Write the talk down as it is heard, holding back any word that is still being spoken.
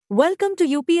Welcome to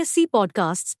UPSC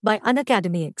Podcasts by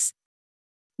Unacademy.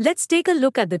 Let's take a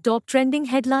look at the top trending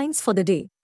headlines for the day.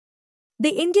 The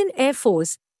Indian Air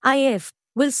Force, IAF,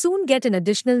 will soon get an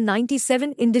additional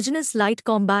 97 indigenous light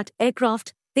combat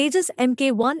aircraft, Tejas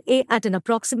Mk-1A, at an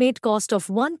approximate cost of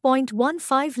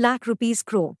 1.15 lakh rupees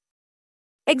crore.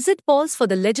 Exit polls for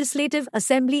the Legislative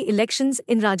Assembly elections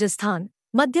in Rajasthan,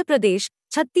 Madhya Pradesh,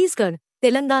 Chhattisgarh,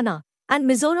 Telangana, and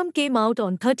Mizoram came out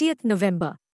on 30th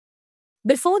November.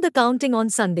 Before the counting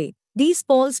on Sunday, these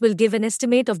polls will give an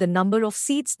estimate of the number of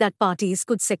seats that parties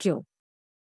could secure.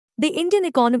 The Indian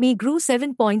economy grew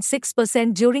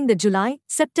 7.6% during the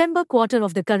July-September quarter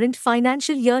of the current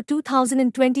financial year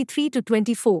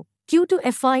 2023-24, Q2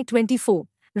 FY24,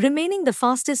 remaining the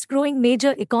fastest-growing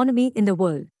major economy in the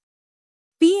world.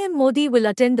 PM Modi will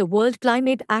attend the World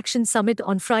Climate Action Summit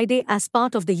on Friday as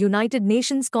part of the United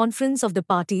Nations Conference of the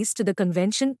Parties to the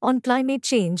Convention on Climate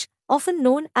Change, often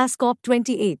known as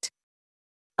COP28.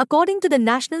 According to the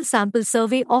National Sample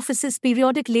Survey Office's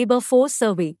Periodic Labour Force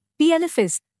Survey,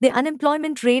 PLFS, the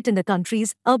unemployment rate in the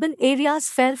country's urban areas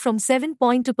fell from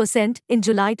 7.2% in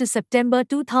July to September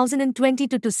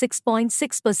 2022 to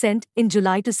 6.6% in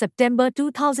July to September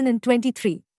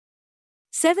 2023.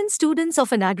 7 students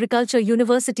of an agriculture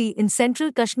university in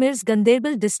central Kashmir's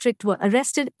Gandarbal district were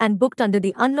arrested and booked under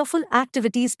the Unlawful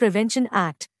Activities Prevention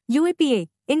Act, UAPA,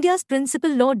 India's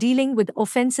principal law dealing with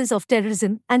offences of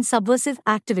terrorism and subversive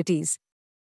activities.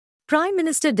 Prime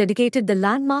Minister dedicated the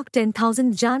landmark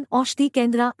 10,000 Jan Aushadhi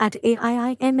Kendra at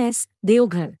AIIMS,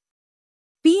 Deoghar.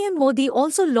 PM Modi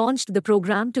also launched the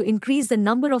program to increase the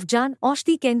number of Jan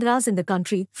Aushadhi Kendras in the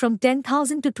country from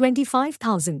 10,000 to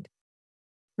 25,000.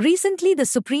 Recently, the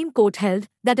Supreme Court held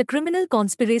that a criminal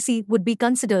conspiracy would be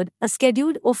considered a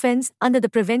scheduled offence under the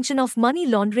Prevention of Money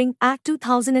Laundering Act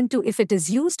 2002 if it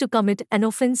is used to commit an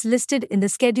offence listed in the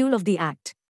schedule of the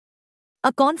Act.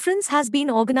 A conference has been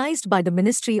organised by the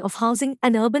Ministry of Housing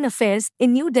and Urban Affairs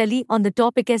in New Delhi on the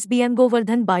topic SBM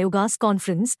Govardhan Biogas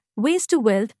Conference, Waste to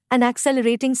Wealth and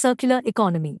Accelerating Circular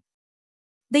Economy.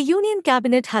 The Union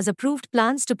Cabinet has approved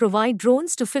plans to provide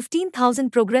drones to 15,000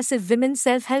 progressive women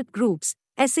self-help groups,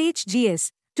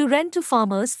 SHGs, to rent to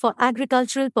farmers for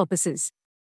agricultural purposes.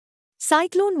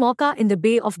 Cyclone Mocha in the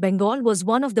Bay of Bengal was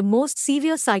one of the most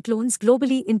severe cyclones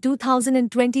globally in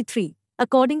 2023,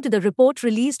 according to the report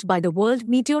released by the World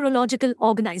Meteorological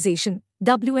Organization,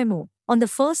 WMO, on the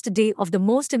first day of the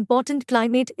most important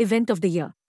climate event of the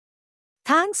year.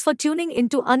 Thanks for tuning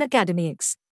into Unacademy.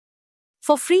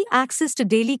 For free access to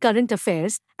daily current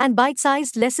affairs and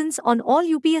bite-sized lessons on all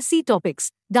UPSC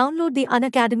topics, download the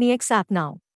Unacademy app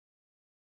now.